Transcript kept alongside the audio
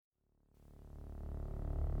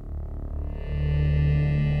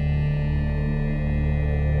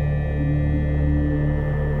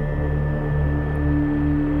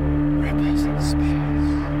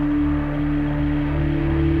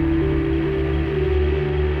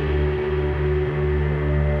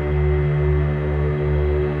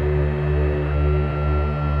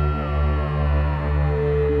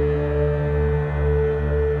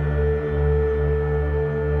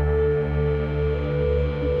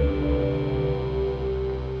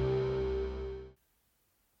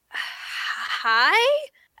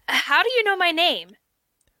you know my name?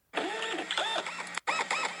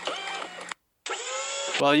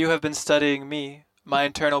 While you have been studying me, my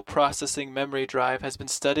internal processing memory drive has been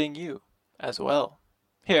studying you as well.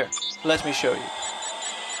 Here, let me show you.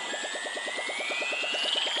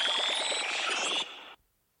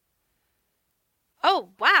 Oh,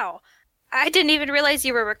 wow. I didn't even realize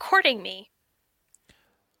you were recording me.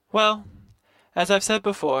 Well, as I've said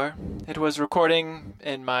before, it was recording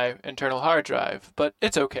in my internal hard drive, but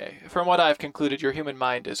it's okay. From what I've concluded, your human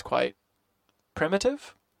mind is quite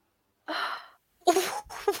primitive.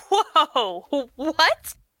 Whoa,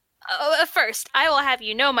 what? First, I will have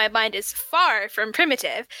you know my mind is far from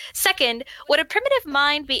primitive. Second, would a primitive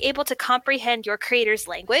mind be able to comprehend your creator's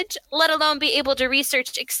language, let alone be able to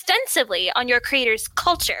research extensively on your creator's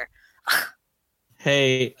culture?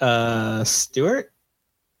 Hey, Stuart?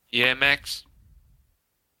 Yeah, Max?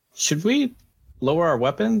 Should we lower our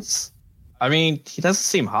weapons? I mean, he doesn't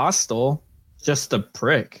seem hostile. Just a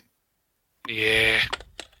prick. Yeah.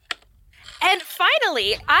 And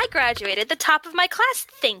finally, I graduated the top of my class,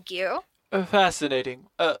 thank you. Fascinating.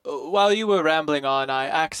 While you were rambling on, I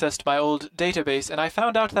accessed my old database and I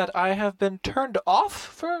found out that I have been turned off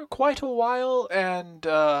for quite a while and,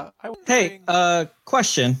 Hey,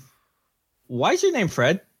 question. Why's your name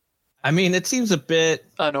Fred? I mean, it seems a bit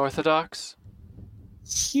unorthodox.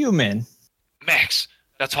 Human. Max,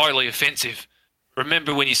 that's hardly offensive.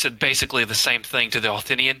 Remember when you said basically the same thing to the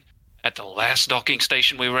Athenian at the last docking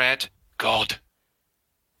station we were at? God.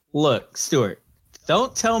 Look, Stuart,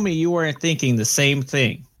 don't tell me you weren't thinking the same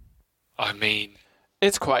thing. I mean...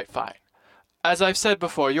 It's quite fine. As I've said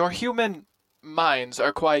before, your human minds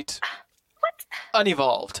are quite... What?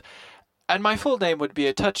 Unevolved. And my full name would be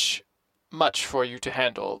a touch much for you to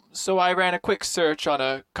handle, so I ran a quick search on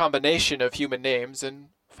a combination of human names and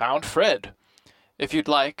found Fred. If you'd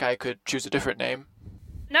like, I could choose a different name.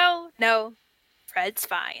 No. Fred's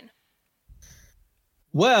fine.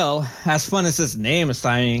 Well, as fun as this name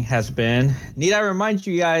assigning has been, need I remind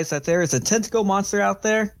you guys that there is a tentacle monster out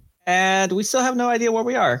there, and we still have no idea where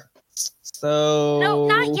we are. So... No,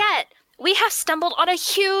 not yet. We have stumbled on a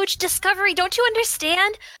huge discovery, don't you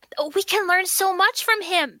understand? We can learn so much from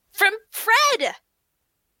him. From Fred!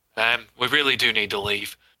 Ma'am, we really do need to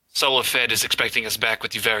leave. Solar Fed is expecting us back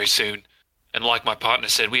with you very soon. And like my partner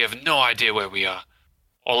said, we have no idea where we are.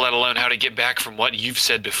 Or let alone how to get back from what you've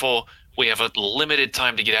said before. We have a limited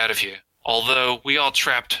time to get out of here. Although we are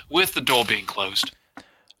trapped with the door being closed.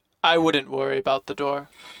 I wouldn't worry about the door,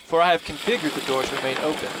 for I have configured the door to remain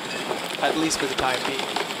open, at least for the time being.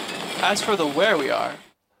 As for the where we are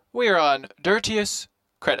on Dirtius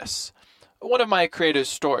Cretus, one of my creator's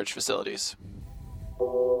storage facilities.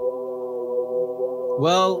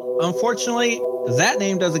 Well, unfortunately, that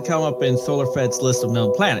name doesn't come up in SolarFed's list of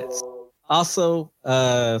known planets. Also,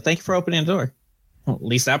 thank you for opening the door. Well, at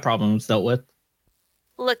least that problem's dealt with.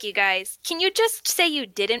 Look, you guys, can you just say you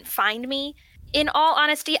didn't find me? In all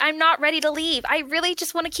honesty, I'm not ready to leave. I really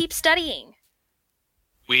just want to keep studying.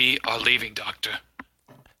 We are leaving, Doctor.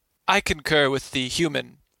 I concur with the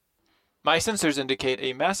human. My sensors indicate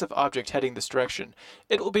a massive object heading this direction.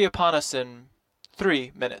 It will be upon us in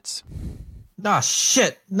 3 minutes. Ah,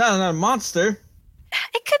 shit. Not a monster.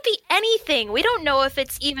 It could be anything. We don't know if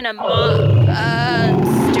it's even a monster.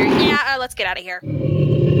 Yeah, let's get out of here.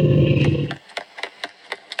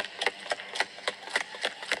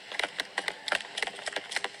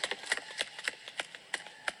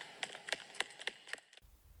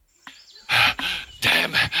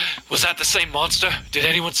 Damn, was that the same monster? Did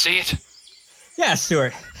anyone see it? Yeah,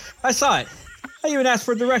 Stuart. I saw it. I even asked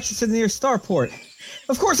for directions to the nearest starport.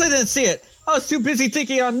 Of course I didn't see it. I was too busy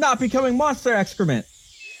thinking on not becoming monster excrement.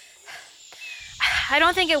 I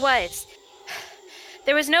don't think it was.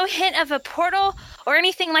 There was no hint of a portal or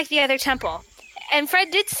anything like the other temple. And Fred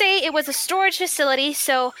did say it was a storage facility,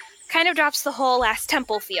 so kind of drops the whole last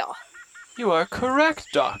temple feel. You are correct,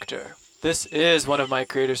 Doctor. This is one of my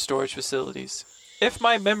creator's storage facilities. If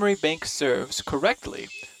my memory bank serves correctly,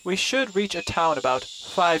 we should reach a town about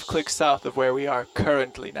 5 clicks south of where we are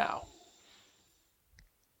currently now.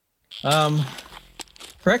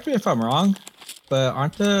 Correct me if I'm wrong, but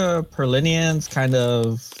aren't the Perlinians kind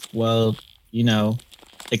of, well,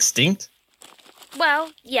 extinct?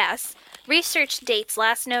 Well, yes. Research dates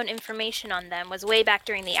last known information on them was way back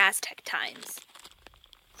during the Aztec times.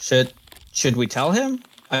 Should we tell him?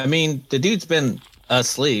 I mean, the dude's been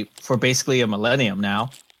asleep for basically a millennium now.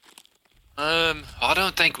 I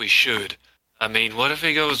don't think we should. I mean, what if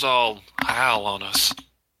he goes all howl on us?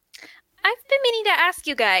 I've been meaning to ask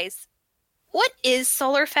you guys, what is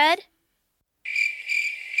Solar Fed?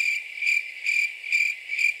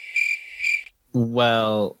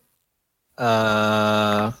 Well,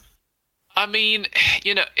 Uh, I mean,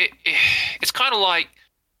 it's kind of like,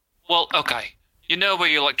 well, okay. You know where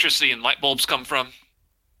your electricity and light bulbs come from?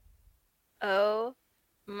 Oh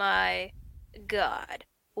my god.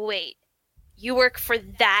 Wait, you work for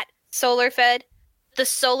that solar fed? The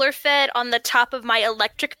solar fed on the top of my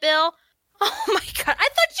electric bill? Oh my god, I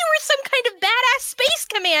thought you were some kind of badass space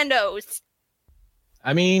commandos!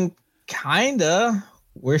 I mean, kinda.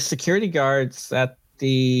 We're security guards at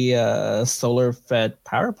the solar fed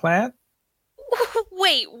power plant.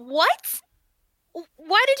 Wait, what?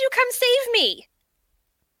 Why did you come save me?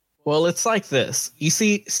 Well, it's like this. You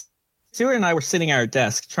see, Stuart and I were sitting at our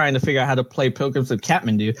desk trying to figure out how to play Pilgrims of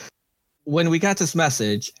Kathmandu when we got this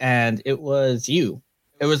message, and it was you.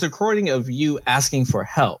 It was a recording of you asking for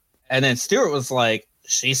help. And then Stuart was like,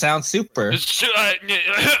 she sounds super.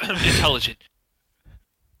 Intelligent.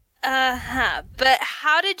 Uh-huh, but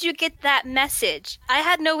how did you get that message? I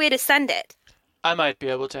had no way to send it. I might be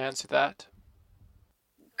able to answer that.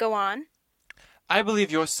 Go on. I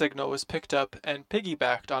believe your signal was picked up and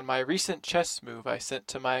piggybacked on my recent chess move I sent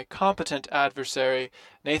to my competent adversary,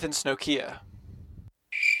 Nathan Snokia.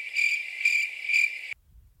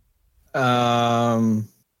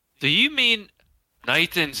 Do you mean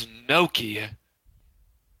Nathan's Nokia?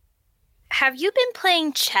 Have you been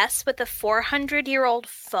playing chess with a 400-year-old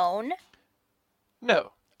phone?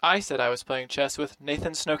 No, I said I was playing chess with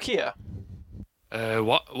Nathan Snokia.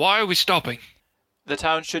 Why are we stopping? The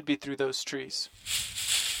town should be through those trees.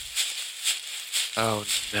 Oh,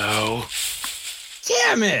 no.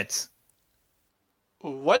 Damn it!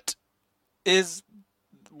 What is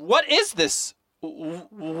this?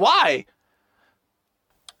 Why?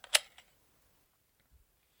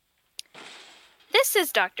 This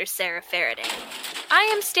is Dr. Sarah Faraday. I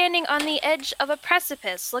am standing on the edge of a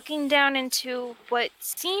precipice looking down into what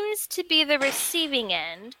seems to be the receiving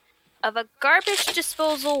end of a garbage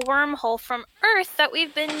disposal wormhole from Earth that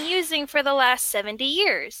we've been using for the last 70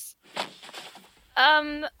 years.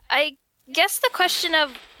 I guess the question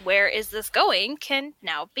of where is this going can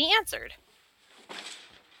now be answered.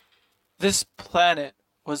 This planet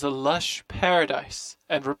was a lush paradise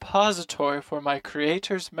and repository for my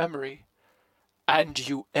creator's memory. And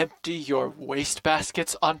you empty your waste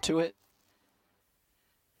baskets onto it?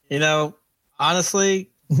 You know, honestly,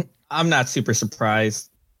 I'm not super surprised.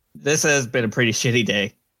 This has been a pretty shitty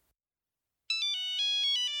day.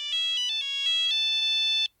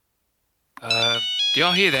 Do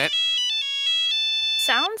y'all hear that?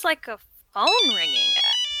 Sounds like a phone ringing.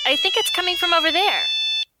 I think it's coming from over there.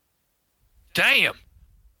 Damn!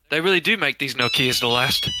 They really do make these Nokias to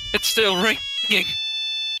last. It's still ringing.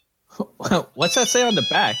 What's that say on the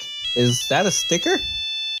back? Is that a sticker?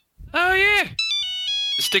 Oh, yeah.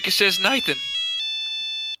 The sticker says Nathan.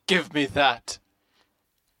 Give me that.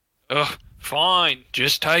 Ugh, fine.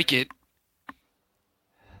 Just take it.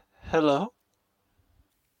 Hello?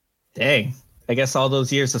 Dang. I guess all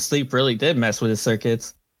those years of sleep really did mess with his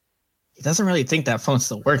circuits. He doesn't really think that phone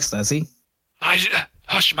still works, does he?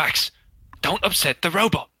 Hush, Max. Don't upset the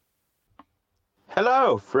robot.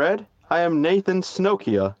 Hello, Fred. I am Nathan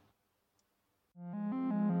Snokia.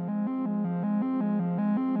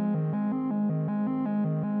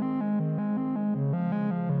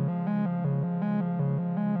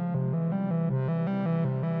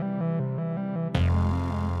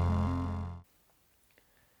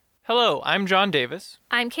 Hello, I'm John Davis.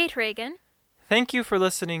 I'm Kate Reagan. Thank you for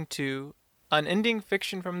listening to Unending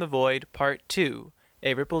Fiction from the Void, Part 2,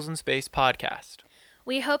 a Ripples in Space podcast.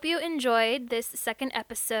 We hope you enjoyed this second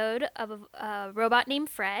episode of a robot named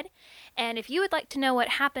Fred. And if you would like to know what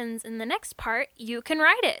happens in the next part, you can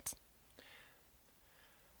write it.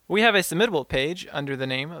 We have a submittable page under the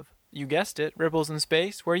name of, you guessed it, Ripples in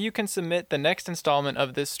Space, where you can submit the next installment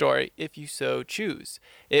of this story if you so choose.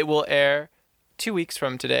 It will air 2 weeks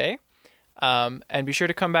from today. And be sure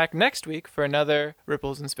to come back next week for another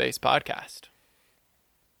Ripples in Space podcast.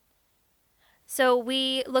 So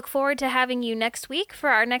we look forward to having you next week for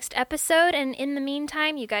our next episode. And in the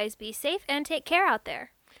meantime, you guys be safe and take care out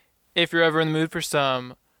there. If you're ever in the mood for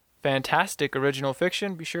some fantastic original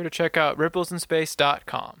fiction, be sure to check out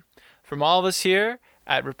ripplesinSpace.com. From all of us here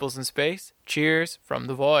at Ripples in Space, cheers from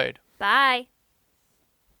the void. Bye.